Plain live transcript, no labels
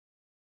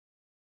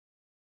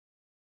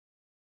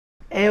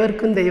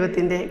ഏവർക്കും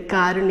ദൈവത്തിൻ്റെ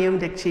കാരുണ്യവും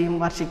രക്ഷയും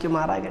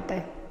വർഷിക്കുമാറാകട്ടെ.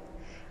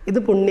 ഇത്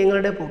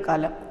പുണ്യങ്ങളുടെ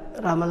പൂക്കാലം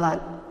റമദാൻ.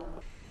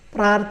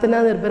 പ്രാർത്ഥനാ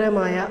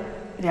നിർഭരമായ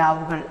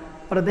രാവുകൾ,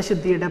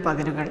 വ്രതശുദ്ധിയുടെ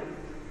പകലുകൾ,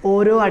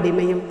 ഓരോ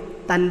അടിമയും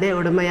തൻ്റെ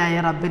ഉടമയായ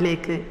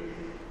റബ്ബിലേക്ക്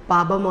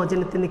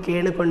പാപമോചനത്തിന്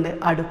കേണുകൊണ്ട്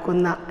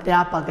അടുക്കുന്ന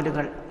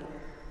രാപ്പകലുകൾ.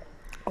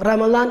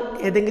 റമദാൻ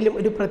ഏതെങ്കിലും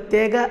ഒരു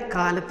പ്രത്യേക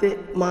കാലത്ത്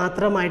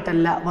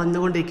മാത്രമായിട്ടല്ല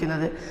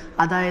വന്നുകൊണ്ടിരിക്കുന്നത്.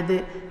 അതായത്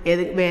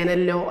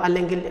വേനലിലോ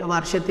അല്ലെങ്കിൽ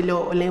വർഷത്തിലോ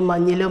അല്ലെങ്കിൽ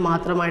മഞ്ഞിലോ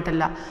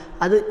മാത്രമായിട്ടല്ല.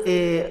 അത്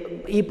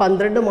ഈ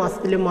 12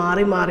 മാസത്തിൽ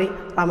മാറി മാറി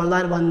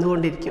റമദാൻ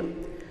വന്നുകൊണ്ടിരിക്കും.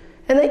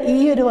 എന്നാൽ ഈ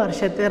ഒരു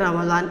വർഷത്തെ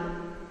റമദാൻ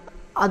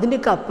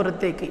അതിൻ്റെയൊക്കെ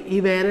അപ്പുറത്തേക്ക്, ഈ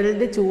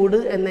വേനലിൻ്റെ ചൂട്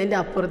എന്നതിൻ്റെ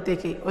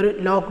അപ്പുറത്തേക്ക് ഒരു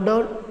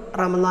ലോക്ക്ഡൗൺ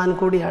റമദാൻ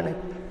കൂടിയാണ്.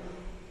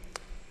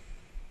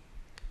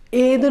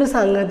 ഏതൊരു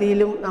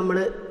സംഗതിയിലും നമ്മൾ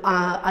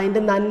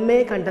അതിൻ്റെ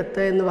നന്മയെ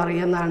കണ്ടെത്തുക എന്ന്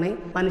പറയുന്നതാണ്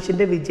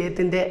മനുഷ്യൻ്റെ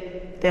വിജയത്തിൻ്റെ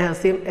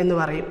രഹസ്യം എന്ന്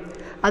പറയും.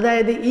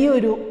 അതായത്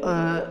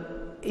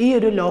ഈ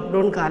ഒരു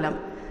ലോക്ക്ഡൗൺ കാലം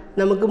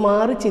നമുക്ക്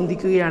മാറി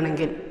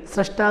ചിന്തിക്കുകയാണെങ്കിൽ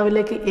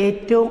സ്രഷ്ടാവിലേക്ക്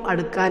ഏറ്റവും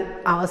അടുക്കാൻ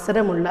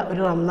അവസരമുള്ള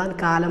ഒരു റമദാൻ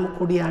കാലം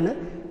കൂടിയാണ്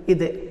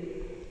ഇത്.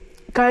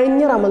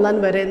 കഴിഞ്ഞ റമദാൻ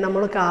വരെ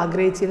നമ്മളൊക്കെ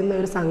ആഗ്രഹിച്ചിരുന്ന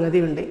ഒരു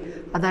സംഗതിയുണ്ട്.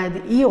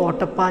 അതായത് ഈ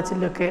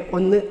ഓട്ടപ്പാച്ചിലൊക്കെ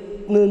ഒന്ന്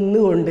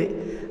നിന്നുകൊണ്ട്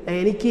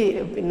എനിക്ക്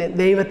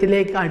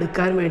ദൈവത്തിലേക്ക്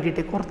അടുക്കാൻ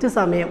വേണ്ടിയിട്ട് കുറച്ച്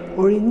സമയം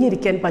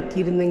ഒഴിഞ്ഞിരിക്കാൻ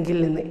പറ്റിയിരുന്നെങ്കിൽ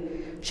എന്ന്.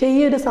 പക്ഷേ ഈ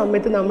ഒരു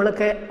സമയത്ത്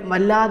നമ്മളൊക്കെ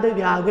വല്ലാതെ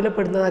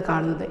വ്യാകുലപ്പെടുന്നതാണ്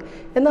കാണുന്നത്.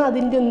 എന്നാൽ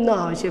അതിൻ്റെ ഒന്നും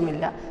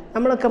ആവശ്യമില്ല.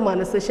 നമ്മളൊക്കെ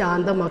മനസ്സ്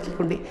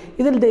ശാന്തമാക്കിക്കൊണ്ട്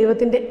ഇതിൽ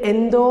ദൈവത്തിൻ്റെ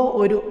എന്തോ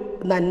ഒരു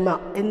നന്മ,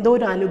 എന്തോ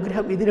ഒരു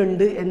അനുഗ്രഹം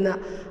ഇതിലുണ്ട് എന്ന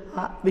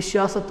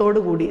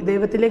വിശ്വാസത്തോടു കൂടി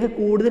ദൈവത്തിലേക്ക്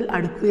കൂടുതൽ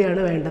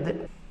അടുക്കുകയാണ് വേണ്ടത്.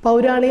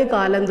 പൗരാണിക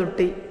കാലം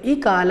തൊട്ട് ഈ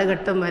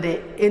കാലഘട്ടം വരെ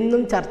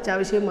എന്നും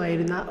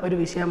ചർച്ചാവിഷയമായിരുന്ന ഒരു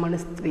വിഷയമാണ്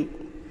സ്ത്രീ.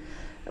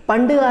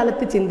 പണ്ട്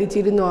കാലത്ത്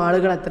ചിന്തിച്ചിരുന്ന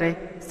ആളുകൾ അത്രേ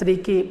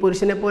സ്ത്രീക്ക്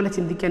പുരുഷനെ പോലെ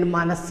ചിന്തിക്കാൻ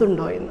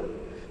മനസ്സുണ്ടോ എന്ന്.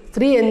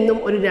 സ്ത്രീ എന്നും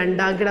ഒരു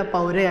രണ്ടാംകിട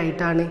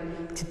പൗരയായിട്ടാണ്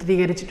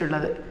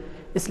ചിത്രീകരിച്ചിട്ടുള്ളത്.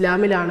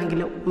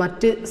 ഇസ്ലാമിലാണെങ്കിലും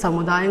മറ്റ്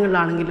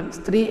സമുദായങ്ങളിലാണെങ്കിലും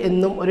സ്ത്രീ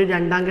എന്നും ഒരു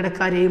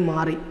രണ്ടാംകിടക്കാരെയും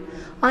മാറി.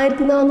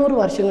 1400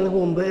 വർഷങ്ങൾക്ക്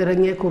മുമ്പ്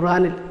ഇറങ്ങിയ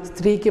ഖുർആനിൽ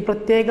സ്ത്രീക്ക്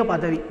പ്രത്യേക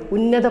പദവി,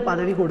 ഉന്നത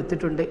പദവി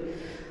കൊടുത്തിട്ടുണ്ട്.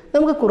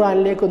 നമുക്ക്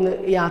ഖുർആനിലേക്കൊന്ന്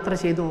യാത്ര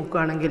ചെയ്ത്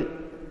നോക്കുകയാണെങ്കിൽ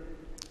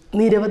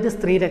നിരവധി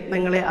സ്ത്രീ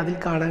രത്നങ്ങളെ അതിൽ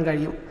കാണാൻ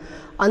കഴിയും.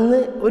 അന്ന്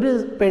ഒരു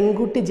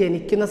പെൺകുട്ടി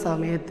ജനിക്കുന്ന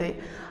സമയത്ത്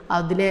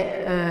അതിനെ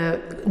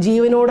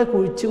ജീവനോടെ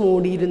കുഴിച്ചു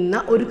മൂടിയിരുന്ന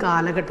ഒരു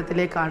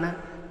കാലഘട്ടത്തിലേക്കാണ്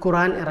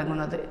ഖുർആൻ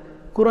ഇറങ്ങുന്നത്.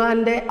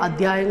 ഖുർആൻ്റെ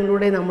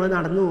അധ്യായങ്ങളിലൂടെ നമ്മൾ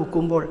നടന്നു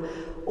നോക്കുമ്പോൾ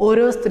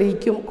ഓരോ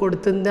സ്ത്രീക്കും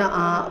കൊടുക്കുന്ന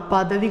ആ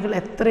പദവികൾ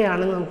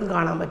എത്രയാണെന്ന് നമുക്ക്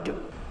കാണാൻ പറ്റും.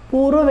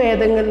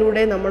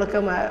 പൂർവ്വവേദങ്ങളിലൂടെ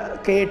നമ്മളൊക്കെ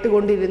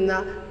കേട്ടുകൊണ്ടിരുന്ന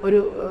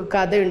ഒരു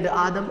കഥയുണ്ട്,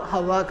 ആദം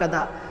ഹവ്വ കഥ.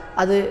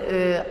 അത്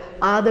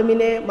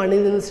ആദമിനെ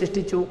മണ്ണിൽ നിന്ന്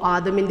സൃഷ്ടിച്ചു,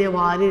 ആദമിൻ്റെ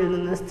വാലിൽ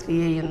നിന്ന്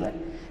സ്ത്രീയെ എന്ന്.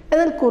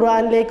 എന്നാൽ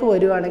ഖുർആനിലേക്ക്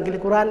വരുവാണെങ്കിൽ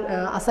ഖുർആൻ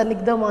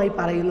അസന്നിഗ്ധമായി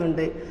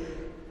പറയുന്നുണ്ട്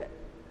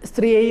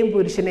സ്ത്രീയെയും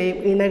പുരുഷനെയും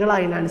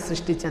ഇണകളായിട്ടാണ്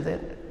സൃഷ്ടിച്ചത്,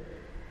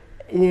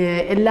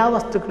 എല്ലാ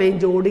വസ്തുക്കളെയും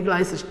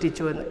ജോഡികളായി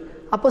സൃഷ്ടിച്ചു എന്ന്.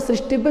 അപ്പോൾ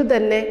സൃഷ്ടിപ്പിൽ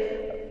തന്നെ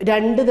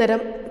 2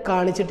 തരം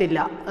കാണിച്ചിട്ടില്ല.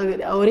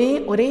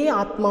 ഒരേ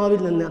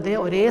ആത്മാവിൽ നിന്ന്,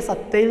 ഒരേ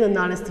സത്തയിൽ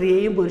നിന്നാണ്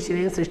സ്ത്രീയെയും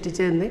പുരുഷനെയും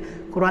സൃഷ്ടിച്ചതെന്ന്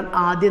ഖുർആൻ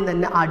ആദ്യം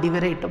തന്നെ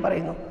അടിവരയിട്ട്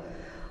പറയുന്നു.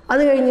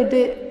 അത്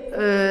കഴിഞ്ഞിട്ട്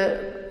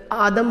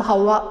ആദം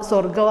ഹവ്വ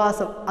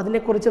സ്വർഗവാസം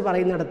അതിനെക്കുറിച്ച്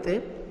പറയുന്നിടത്ത്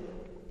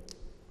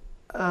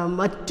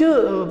മറ്റു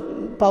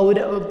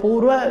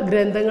പൂർവ്വ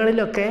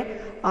ഗ്രന്ഥങ്ങളിലൊക്കെ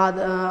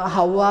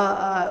ഹവ്വ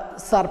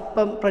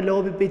സർപ്പം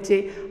പ്രലോഭിപ്പിച്ച്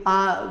ആ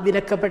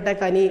വിലക്കപ്പെട്ട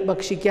കനി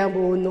ഭക്ഷിക്കാൻ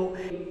പോകുന്നു.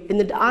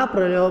 എന്നിട്ട് ആ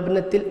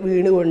പ്രലോഭനത്തിൽ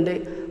വീണുകൊണ്ട്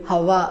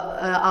ഹവ്വ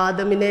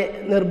ആദമിനെ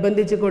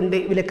നിർബന്ധിച്ചു കൊണ്ട്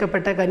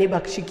വിലക്കപ്പെട്ട കനി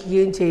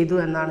ഭക്ഷിക്കുകയും ചെയ്തു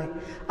എന്നാണ്.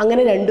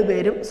 അങ്ങനെ 2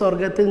 പേരും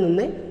സ്വർഗത്തിൽ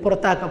നിന്ന്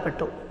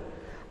പുറത്താക്കപ്പെട്ടു.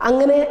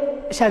 അങ്ങനെ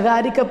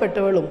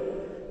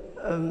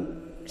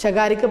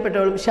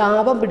ശകാരിക്കപ്പെട്ടവളും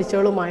ശാപം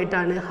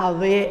പിടിച്ചവളുമായിട്ടാണ്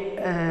ഹവ്വയെ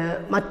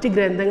മറ്റ്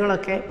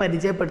ഗ്രന്ഥങ്ങളൊക്കെ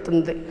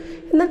പരിചയപ്പെടുത്തുന്നത്.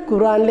 എന്നാൽ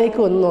ഖുർആനിലേക്ക്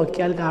ഒന്ന്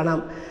നോക്കിയാൽ കാണാം,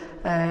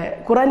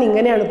 ഖുർആൻ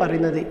ഇങ്ങനെയാണ്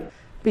പറയുന്നത്: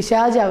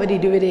 പിശാച്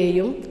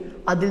അവരിരുവരെയും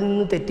അതിൽ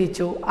നിന്ന്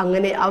തെറ്റിച്ചു,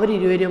 അങ്ങനെ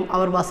അവരിരുവരും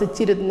അവർ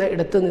വസിച്ചിരുന്ന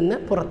ഇടത്തു നിന്ന്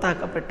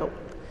പുറത്താക്കപ്പെട്ടു.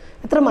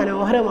 എത്ര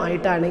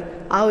മനോഹരമായിട്ടാണ്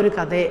ആ ഒരു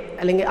കഥയെ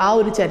അല്ലെങ്കിൽ ആ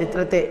ഒരു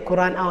ചരിത്രത്തെ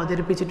ഖുർആൻ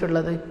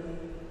അവതരിപ്പിച്ചിട്ടുള്ളത്.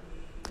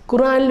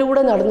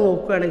 ഖുർആനിലൂടെ നടന്നു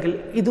നോക്കുകയാണെങ്കിൽ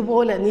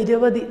ഇതുപോലെ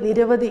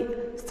നിരവധി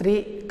സ്ത്രീ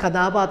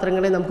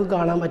കഥാപാത്രങ്ങളെ നമുക്ക്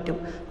കാണാൻ പറ്റും.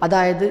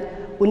 അതായത്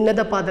ഉന്നത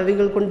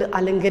പദവികൾ കൊണ്ട്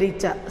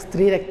അലങ്കരിച്ച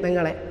സ്ത്രീ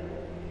രത്നങ്ങളെ.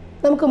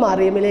 നമുക്ക്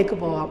മറിയമിലേക്ക്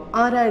പോവാം.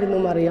 ആരായിരുന്നു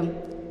മറിയം?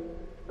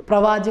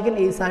 പ്രവാചകൻ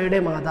ഈസായുടെ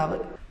മാതാവ്.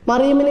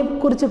 മറിയമിനെ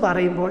കുറിച്ച്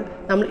പറയുമ്പോൾ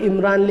നമ്മൾ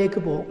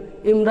ഇമ്രാനിലേക്ക് പോകും.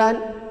 ഇമ്രാൻ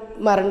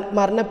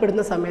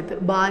മരണപ്പെടുന്ന സമയത്ത്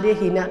ഭാര്യ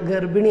ഹിന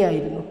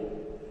ഗർഭിണിയായിരുന്നു.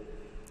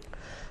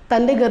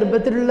 തൻ്റെ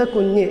ഗർഭത്തിലുള്ള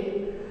കുഞ്ഞ്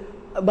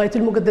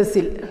ബൈത്തുൽ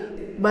മുഖദ്ദസിൽ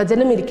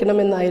വചനം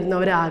ഇരിക്കണമെന്നായിരുന്നു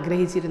അവർ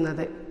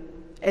ആഗ്രഹിച്ചിരുന്നത്.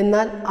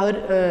 എന്നാൽ അവർ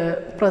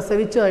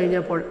പ്രസവിച്ചു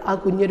കഴിഞ്ഞപ്പോൾ ആ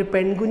കുഞ്ഞൊരു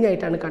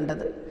പെൺകുഞ്ഞായിട്ടാണ്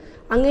കണ്ടത്.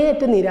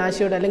 അങ്ങേയറ്റ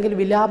നിരാശയോടെ അല്ലെങ്കിൽ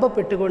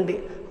വിലാപപ്പെട്ടുകൊണ്ട്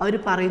അവർ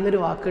പറയുന്നൊരു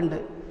വാക്കുണ്ട്,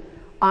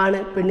 ആണ്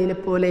പെണ്ണിനെ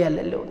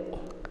പോലെയല്ലല്ലോ.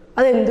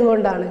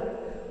 അതെന്തുകൊണ്ടാണ്?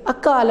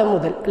 അക്കാലം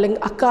മുതൽ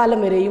അല്ലെങ്കിൽ അക്കാലം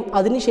വരെയും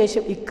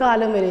അതിനുശേഷം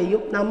ഇക്കാലം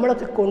വരെയും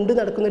നമ്മളൊക്കെ കൊണ്ടു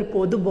നടക്കുന്നൊരു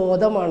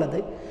പൊതുബോധമാണത്.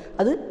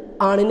 അത്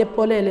ആണിനെ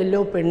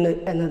പോലെയല്ലല്ലോ പെണ്ണ്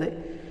എന്നത്.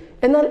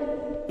 എന്നാൽ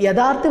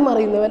യഥാർത്ഥം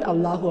അറിയുന്നവൻ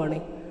അള്ളാഹുവാണ്.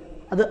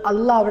 അത്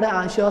അള്ളാഹ് അവിടെ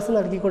ആശ്വാസം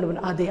നൽകിക്കൊണ്ട്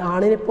പറഞ്ഞു, അതെ,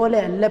 ആണിനെ പോലെ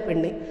അല്ല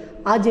പെണ്ണ്.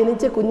 ആ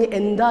ജനിച്ച കുഞ്ഞ്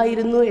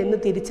എന്തായിരുന്നു എന്ന്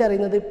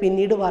തിരിച്ചറിയുന്നത്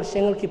പിന്നീട്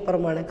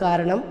വർഷങ്ങൾക്കിപ്പുറമാണ്.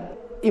 കാരണം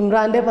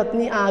ഇമ്രാൻ്റെ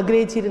പത്നി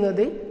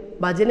ആഗ്രഹിച്ചിരുന്നത്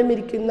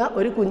ഭജനമിരിക്കുന്ന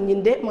ഒരു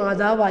കുഞ്ഞിൻ്റെ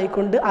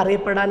മാതാവായിക്കൊണ്ട്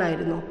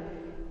അറിയപ്പെടാനായിരുന്നു.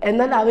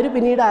 എന്നാൽ അവർ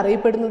പിന്നീട്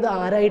അറിയപ്പെടുന്നത്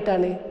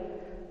ആരായിട്ടാണ്?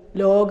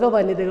 ലോക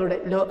വനിതകളുടെ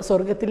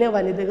സ്വർഗത്തിലെ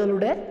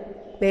വനിതകളുടെ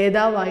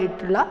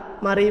നേതാവായിട്ടുള്ള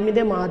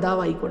മറിയമിൻ്റെ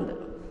മാതാവായിക്കൊണ്ട്.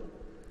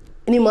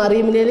 ഇനി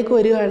മറിയമിലേക്ക്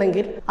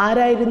വരികയാണെങ്കിൽ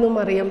ആരായിരുന്നു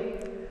മറിയം?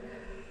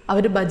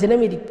 അവർ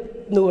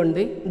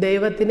ഭജനമിരിക്കുന്നുകൊണ്ട്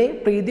ദൈവത്തിന്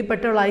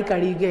പ്രീതിപ്പെട്ടവളായി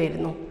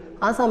കഴിയുകയായിരുന്നു.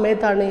 ആ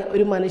സമയത്താണ്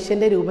ഒരു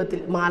മനുഷ്യൻ്റെ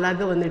രൂപത്തിൽ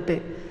മാലാഖ വന്നിട്ട്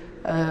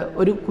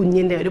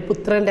ഒരു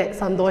പുത്രൻ്റെ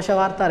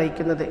സന്തോഷവാർത്ത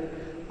അറിയിക്കുന്നത്.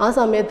 ആ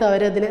സമയത്ത്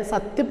അവരതിനെ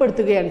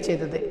സത്യപ്പെടുത്തുകയാണ്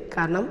ചെയ്തത്.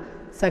 കാരണം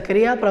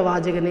സക്കരിയ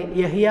പ്രവാചകന്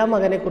യഹിയ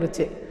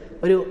മകനെക്കുറിച്ച്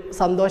ഒരു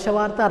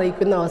സന്തോഷവാർത്ത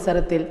അറിയിക്കുന്ന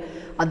അവസരത്തിൽ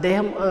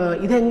അദ്ദേഹം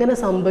ഇതെങ്ങനെ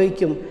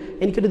സംഭവിക്കും,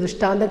 എനിക്കൊരു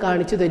ദൃഷ്ടാന്തം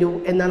കാണിച്ചു തരൂ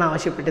എന്നാണ്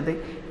ആവശ്യപ്പെട്ടത്.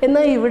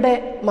 എന്നാൽ ഇവിടെ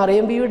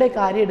മറിയം ബീവിയുടെ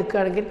കാര്യം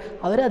എടുക്കുകയാണെങ്കിൽ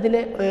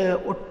അവരതിനെ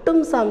ഒട്ടും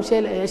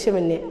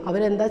സംശയലേശമന്യേ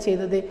അവരെന്താ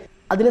ചെയ്തത്?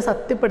 അതിനെ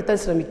സത്യപ്പെടുത്താൻ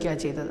ശ്രമിക്കുക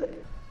ചെയ്തത്.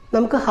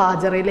 നമുക്ക്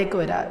ഹാജറയിലേക്ക്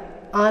വരാം.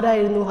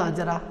 ആരായിരുന്നു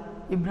ഹാജറ?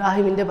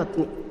 ഇബ്രാഹിമിൻ്റെ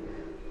പത്നി.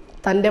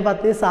 തൻ്റെ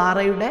പത്നി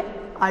സാറയുടെ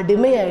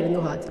അടിമയായിരുന്നു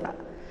ഹാജറ.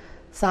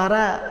 സാറ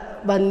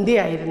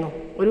ബന്ധിയായിരുന്നു.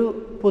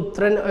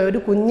 ഒരു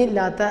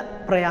കുഞ്ഞില്ലാത്ത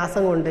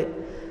പ്രയാസം കൊണ്ട്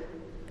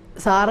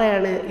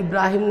സാറയാണ്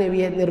ഇബ്രാഹിം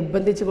നബിയെ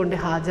നിർബന്ധിച്ചുകൊണ്ട്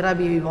ഹാജറ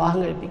ബി വിവാഹം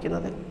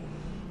കഴിപ്പിക്കുന്നത്.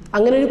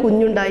 അങ്ങനെ ഒരു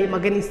കുഞ്ഞുണ്ടായി.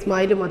 മകൻ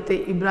ഇസ്മായിലുമൊത്ത്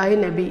ഇബ്രാഹിം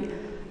നബി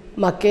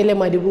മക്കയിലെ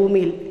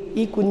മരുഭൂമിയിൽ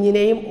ഈ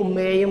കുഞ്ഞിനെയും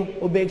ഉമ്മയെയും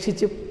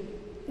ഉപേക്ഷിച്ച്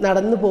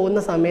നടന്നു പോകുന്ന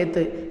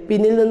സമയത്ത്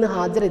പിന്നിൽ നിന്ന്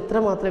ഹാജർ ഇത്ര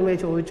മാത്രമേ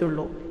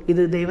ചോദിച്ചുള്ളൂ,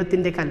 ഇത്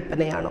ദൈവത്തിൻ്റെ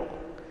കൽപ്പനയാണോ?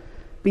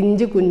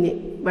 പിഞ്ചു കുഞ്ഞ്,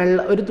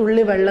 ഒരു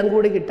തുള്ളി വെള്ളം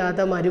കൂടി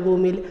കിട്ടാത്ത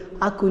മരുഭൂമിയിൽ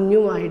ആ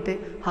കുഞ്ഞുമായിട്ട്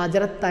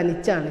ഹാജറ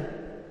തനിച്ചാണ്.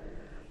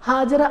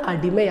 ഹാജറ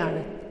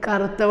അടിമയാണ്,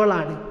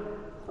 കറുത്തവളാണ്,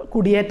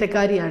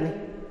 കുടിയേറ്റക്കാരിയാണ്.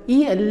 ഈ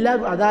എല്ലാ,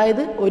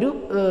 അതായത്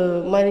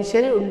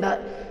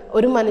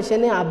ഒരു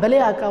മനുഷ്യനെ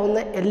അബലയാക്കാവുന്ന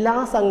എല്ലാ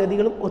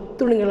സംഗതികളും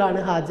ഒത്തുണികളാണ്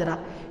ഹാജറ.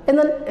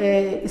 എന്നാൽ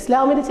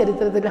ഇസ്ലാമിൻ്റെ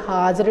ചരിത്രത്തിൽ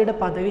ഹാജറയുടെ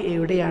പദവി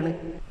എവിടെയാണ്?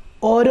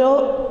 ഓരോ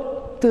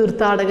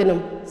തീർത്ഥാടകനും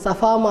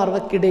സഫാ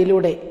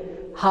മർവക്കിടയിലൂടെ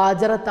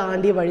ഹാജറ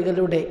താണ്ടിയ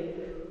വഴികളിലൂടെ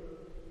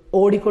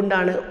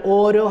ഓടിക്കൊണ്ടാണ്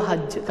ഓരോ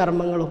ഹജ്ജ്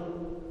കർമ്മങ്ങളും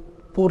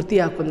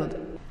പൂർത്തിയാക്കുന്നത്.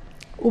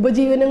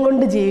 ഉപജീവനം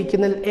കൊണ്ട്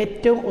ജീവിക്കുന്നതിൽ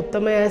ഏറ്റവും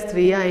ഉത്തമയായ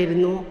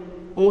സ്ത്രീയായിരുന്നു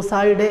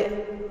മൂസായുടെ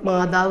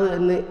മാതാവ്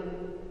എന്ന്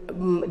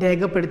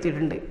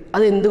രേഖപ്പെടുത്തിയിട്ടുണ്ട്.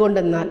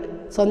 അതെന്തുകൊണ്ടെന്നാൽ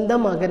സ്വന്തം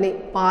മകന്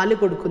പാല്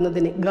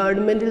കൊടുക്കുന്നതിന്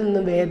ഗവൺമെൻറ്റിൽ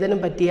നിന്ന് വേതനം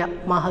പറ്റിയ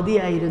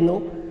മഹദിയായിരുന്നു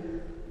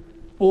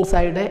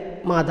മൂസായുടെ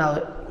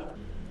മാതാവ്.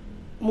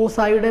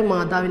 മൂസായുടെ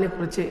മാതാവിനെ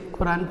കുറിച്ച്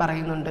ഖുർആൻ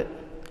പറയുന്നുണ്ട്.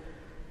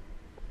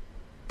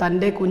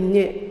 തൻ്റെ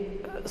കുഞ്ഞ്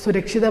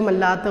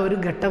സുരക്ഷിതമല്ലാത്ത ഒരു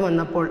ഘട്ടം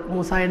വന്നപ്പോൾ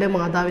മൂസായുടെ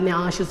മാതാവിനെ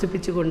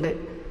ആശ്വസിപ്പിച്ചുകൊണ്ട്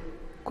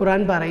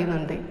ഖുർആൻ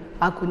പറയുന്നുണ്ട്,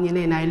 ആ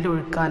കുഞ്ഞിനെ നൈലിൽ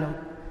ഒഴുക്കാനും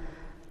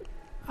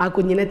ആ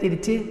കുഞ്ഞിനെ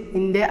തിരിച്ച്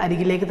നിൻ്റെ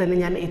അരികിലേക്ക് തന്നെ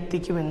ഞാൻ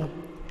എത്തിക്കുമെന്നും.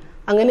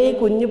 അങ്ങനെ ഈ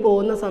കുഞ്ഞ്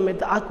പോകുന്ന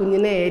സമയത്ത് ആ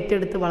കുഞ്ഞിനെ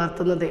ഏറ്റെടുത്ത്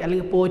വളർത്തുന്നത്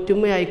അല്ലെങ്കിൽ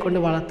പോറ്റുമ്മയായിക്കൊണ്ട്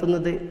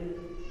വളർത്തുന്നത്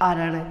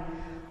ആരാണ്?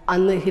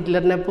 അന്ന്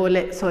ഹിറ്റ്ലറിനെ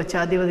പോലെ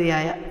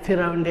സ്വച്ഛാധിപതിയായ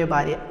ഫിറോവിൻ്റെ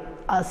ഭാര്യ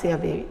ആസിയ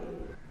ബീവി.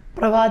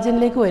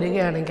 പ്രവാചകനിലേക്ക്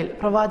വരികയാണെങ്കിൽ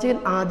പ്രവാചകൻ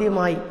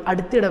ആദ്യമായി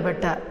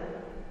അടുത്തിടപെട്ട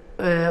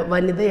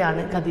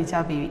വനിതയാണ് ഖദീജ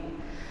ബീവി.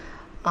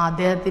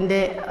 അദ്ദേഹത്തിൻ്റെ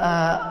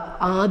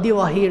ആദ്യ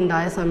വഹി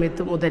ഉണ്ടായ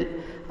സമയത്ത് മുതൽ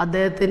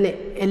അദ്ദേഹത്തിന്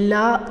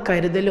എല്ലാ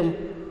കരുതലും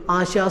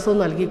ആശ്വാസവും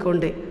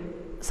നൽകിക്കൊണ്ട്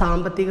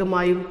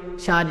സാമ്പത്തികമായും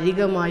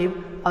ശാരീരികമായും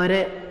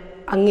അവരെ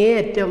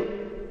അങ്ങേയറ്റം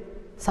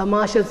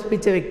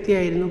സമാശ്വസിപ്പിച്ച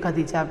വ്യക്തിയായിരുന്നു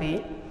ഖദീജ ബീവി.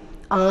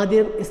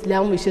 ആദ്യം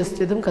ഇസ്ലാം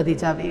വിശ്വസിച്ചതും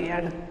ഖദീജ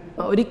ബീവിയാണ്.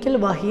 ഒരിക്കൽ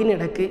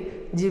വഹീനിടയ്ക്ക്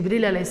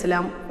ജിബ്രീൽ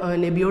അലൈഹിസ്സലാം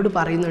നബിയോട്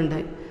പറയുന്നുണ്ട്,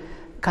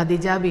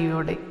 ഖദീജ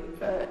ബീവിയോട്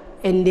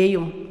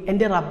എൻ്റെയും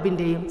എൻ്റെ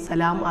റബ്ബിൻ്റെയും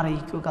സലാം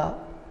അറിയിക്കുക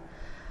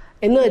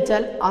എന്ന്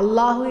വെച്ചാൽ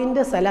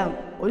അള്ളാഹുവിൻ്റെ സലാം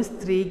ഒരു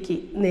സ്ത്രീക്ക്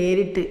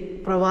നേരിട്ട്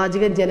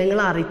പ്രവാചകൻ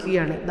ജനങ്ങളെ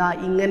അറിയിക്കുകയാണ്, ദാ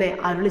ഇങ്ങനെ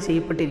അരുളി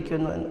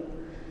ചെയ്യപ്പെട്ടിരിക്കുന്നു എന്ന്.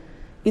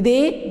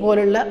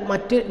 ഇതേപോലുള്ള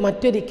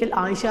മറ്റൊരിക്കൽ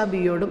ആയിഷ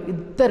ബീവിയോടും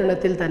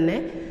ഇത്തരുണത്തിൽ തന്നെ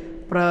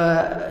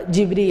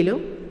ജിബ്രീലും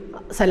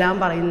സലാം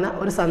പറയുന്ന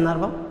ഒരു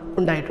സന്ദർഭം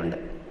ഉണ്ടായിട്ടുണ്ട്.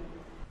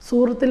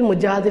 സൂറത്തുൽ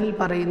മുജാദിലിൽ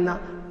പറയുന്ന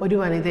ഒരു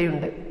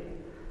വനിതയുണ്ട്,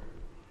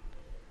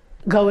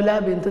 ഗൗല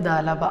ബിന്ത്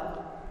ദാലബ.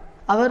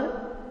 അവർ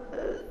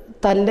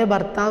തൻ്റെ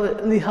ഭർത്താവ്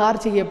നിഹാർ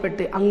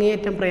ചെയ്യപ്പെട്ട്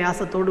അങ്ങേയറ്റം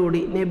പ്രയാസത്തോടുകൂടി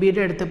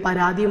നബിയുടെ അടുത്ത്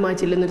പരാതിയുമായി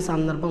ചെല്ലുന്നൊരു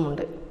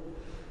സന്ദർഭമുണ്ട്.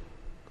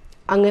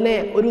 അങ്ങനെ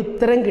ഒരു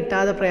ഉത്തരം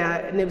കിട്ടാതെ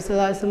നബി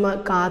സല്ലല്ലാഹു അലൈഹി വസല്ലം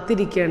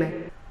കാത്തിരിക്കുകയാണ്.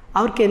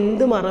 അവർക്ക്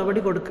എന്ത്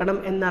മറുപടി കൊടുക്കണം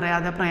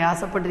എന്നറിയാതെ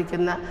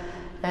പ്രയാസപ്പെട്ടിരിക്കുന്ന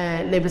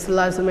നബി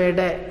സല്ലല്ലാഹു അലൈഹി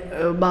വസല്ലമയുടെ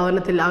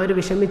ഭവനത്തിൽ അവർ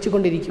വിഷമിച്ചു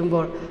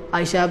കൊണ്ടിരിക്കുമ്പോൾ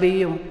ആയിഷ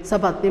ബീവിയും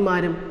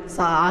സപത്നിമാരും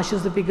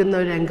ആശ്വസിപ്പിക്കുന്ന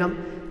ഒരു രംഗം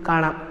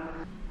കാണാം.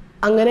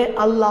 അങ്ങനെ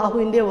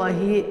അള്ളാഹുവിൻ്റെ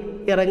വഹി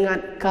ഇറങ്ങാൻ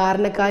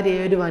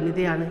കാരണക്കാരിയായ ഒരു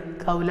വനിതയാണ്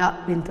ഖൗല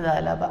ബിന്ത്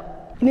ദാലബ.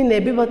 ഇനി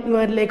നബി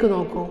പത്നിമാരിലേക്ക്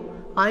നോക്കൂ.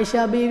 ആയിഷ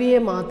ബീവിയെ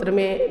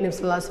മാത്രമേ നബി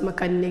സല്ലല്ലാഹു അലൈഹി വസല്ലം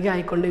കന്യക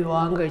ആയിക്കൊണ്ട്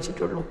വിവാഹം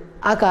കഴിച്ചിട്ടുള്ളൂ.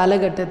 ആ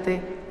കാലഘട്ടത്തെ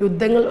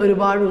യുദ്ധങ്ങൾ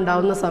ഒരുപാട്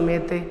ഉണ്ടാകുന്ന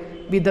സമയത്ത്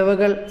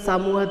വിധവകൾ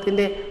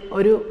സമൂഹത്തിൻ്റെ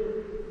ഒരു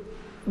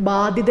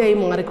ബാധ്യതയായി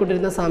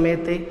മാറിക്കൊണ്ടിരുന്ന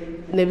സമയത്ത്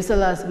നബി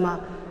സല്ലല്ലാഹു അലൈഹി വസല്ലം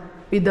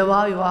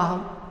വിധവാ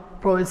വിവാഹം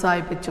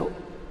പ്രോത്സാഹിപ്പിച്ചു.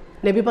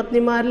 നബി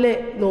പത്നിമാരിൽ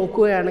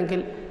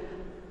നോക്കുകയാണെങ്കിൽ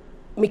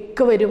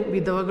മിക്കവരും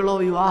വിധവകളോ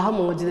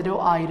വിവാഹമോചിതരോ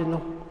ആയിരുന്നു.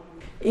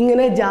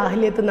 ഇങ്ങനെ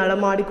ജാഹിലിയത്ത്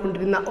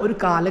നടമാടിക്കൊണ്ടിരുന്ന ഒരു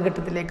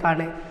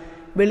കാലഘട്ടത്തിലേക്കാണ്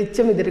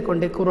വെളിച്ചം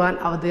വിതറിക്കൊണ്ട് ഖുർആൻ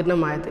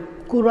അവതീർണമായത്.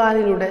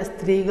 ഖുർആനിലൂടെ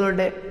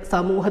സ്ത്രീകളുടെ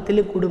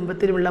സമൂഹത്തിലും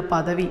കുടുംബത്തിലുമുള്ള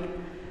പദവി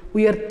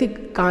ഉയർത്തി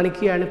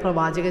കാണിക്കുകയാണ്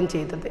പ്രവാചകൻ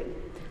ചെയ്തത്.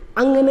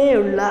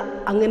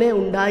 അങ്ങനെ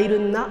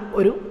ഉണ്ടായിരുന്ന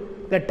ഒരു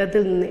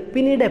ഘട്ടത്തിൽ നിന്ന്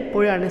പിന്നീട്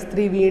എപ്പോഴാണ്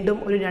സ്ത്രീ വീണ്ടും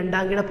ഒരു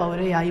രണ്ടാംകിട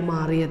പൗരയായി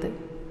മാറിയത്?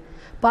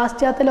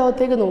 പാശ്ചാത്യ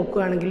ലോകത്തേക്ക്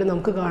നോക്കുകയാണെങ്കിൽ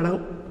നമുക്ക് കാണാം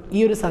ഈ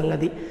ഒരു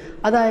സംഗതി.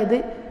 അതായത്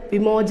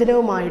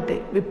വിമോചനവുമായിട്ട്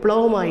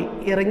വിപ്ലവവുമായി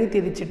ഇറങ്ങി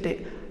തിരിച്ചിട്ട്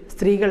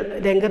സ്ത്രീകൾ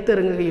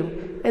രംഗത്തിറങ്ങുകയും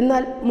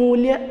എന്നാൽ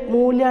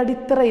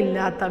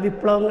മൂല്യാടിത്തറയില്ലാത്ത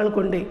വിപ്ലവങ്ങൾ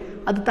കൊണ്ട്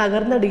അത്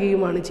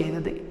തകർന്നടിയുകയുമാണ്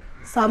ചെയ്യുന്നത്.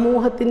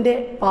 സമൂഹത്തിൻ്റെ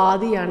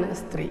പാതിയാണ്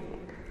സ്ത്രീ.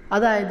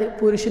 അതായത്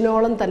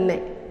പുരുഷനോളം തന്നെ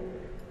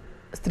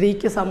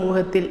സ്ത്രീക്ക്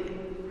സമൂഹത്തിൽ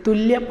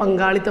തുല്യ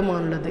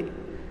പങ്കാളിത്തമാണുള്ളത്.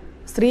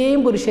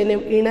 സ്ത്രീയെയും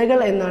പുരുഷനെയും ഇണകൾ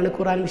എന്നാണ്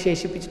ഖുർആൻ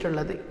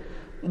വിശേഷിപ്പിച്ചിട്ടുള്ളത്.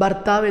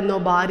 ഭർത്താവ് എന്നോ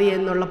ഭാര്യ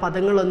എന്നുള്ള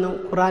പദങ്ങളൊന്നും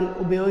ഖുർആൻ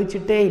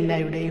ഉപയോഗിച്ചിട്ടേ ഇല്ല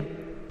എവിടെയും.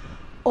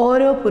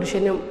 ഓരോ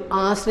പുരുഷനും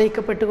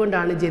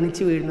ആശ്രയിക്കപ്പെട്ടുകൊണ്ടാണ്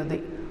ജനിച്ചു വീഴുന്നത്.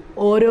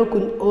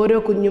 ഓരോ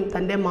കുഞ്ഞും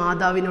തൻ്റെ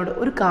മാതാവിനോട്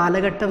ഒരു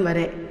കാലഘട്ടം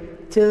വരെ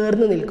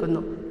ചേർന്ന്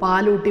നിൽക്കുന്നു.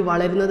 പാലൂട്ടി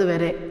വളരുന്നത്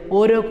വരെ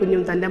ഓരോ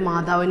കുഞ്ഞും തൻ്റെ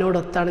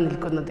മാതാവിനോടൊത്താണ്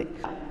നിൽക്കുന്നത്.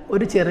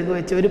 ഒരു ചിറക്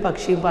വെച്ച് ഒരു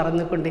പക്ഷിയും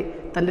പറന്നുകൊണ്ട്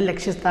തൻ്റെ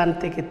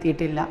ലക്ഷ്യസ്ഥാനത്തേക്ക്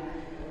എത്തിയിട്ടില്ല.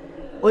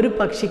 ഒരു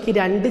പക്ഷിക്ക്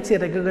 2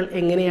 ചിറകുകൾ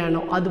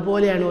എങ്ങനെയാണോ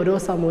അതുപോലെയാണ് ഓരോ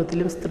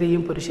സമൂഹത്തിലും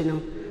സ്ത്രീയും പുരുഷനും.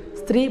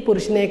 സ്ത്രീ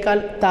പുരുഷനേക്കാൾ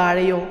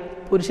താഴെയോ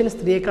പുരുഷൻ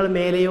സ്ത്രീയേക്കാൾ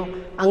മേലെയോ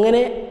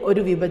അങ്ങനെ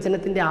ഒരു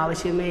വിഭജനത്തിൻ്റെ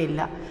ആവശ്യമേ ഇല്ല.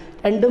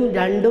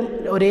 രണ്ടും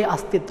ഒരേ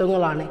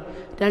അസ്തിത്വങ്ങളാണ്.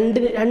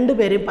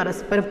 രണ്ടുപേരും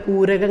പരസ്പരം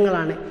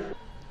പൂരകങ്ങളാണ്.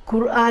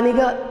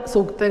 ഖുർആനിക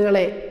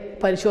സൂക്തങ്ങളെ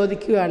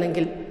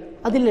പരിശോധിക്കുകയാണെങ്കിൽ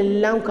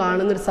അതിലെല്ലാം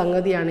കാണുന്നൊരു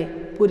സംഗതിയാണ്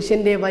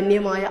പുരുഷൻ്റെ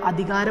വന്യമായ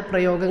അധികാര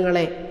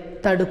പ്രയോഗങ്ങളെ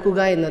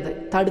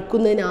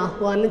തടുക്കുന്നതിന്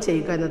ആഹ്വാനം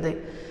ചെയ്യുക എന്നത്.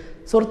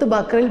 സൂറത്ത്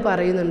ബഖറയിൽ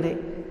പറയുന്നുണ്ട്,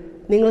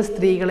 നിങ്ങൾ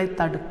സ്ത്രീകളെ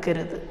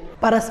തടുക്കരുത്.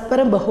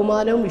 പരസ്പരം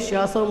ബഹുമാനവും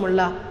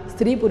വിശ്വാസവുമുള്ള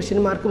സ്ത്രീ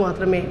പുരുഷന്മാർക്ക്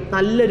മാത്രമേ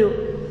നല്ലൊരു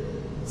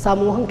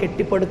സമൂഹം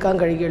കെട്ടിപ്പടുക്കാൻ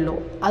കഴിയുള്ളൂ.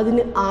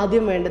 അതിന്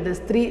ആദ്യം വേണ്ടത്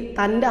സ്ത്രീ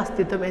തൻ്റെ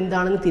അസ്തിത്വം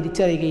എന്താണെന്ന്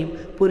തിരിച്ചറിയുകയും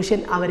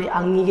പുരുഷൻ അവരെ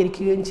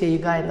അംഗീകരിക്കുകയും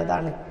ചെയ്യുക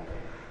എന്നതാണ്.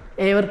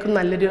 ഏവർക്കും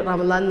നല്ലൊരു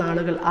റമദാൻ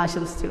നാളുകൾ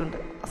ആശംസിച്ചുകൊണ്ട്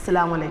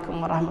അസ്സലാമു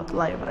അലൈക്കും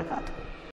വറഹ്മത്തുള്ളാഹി വബറകാതുഹു.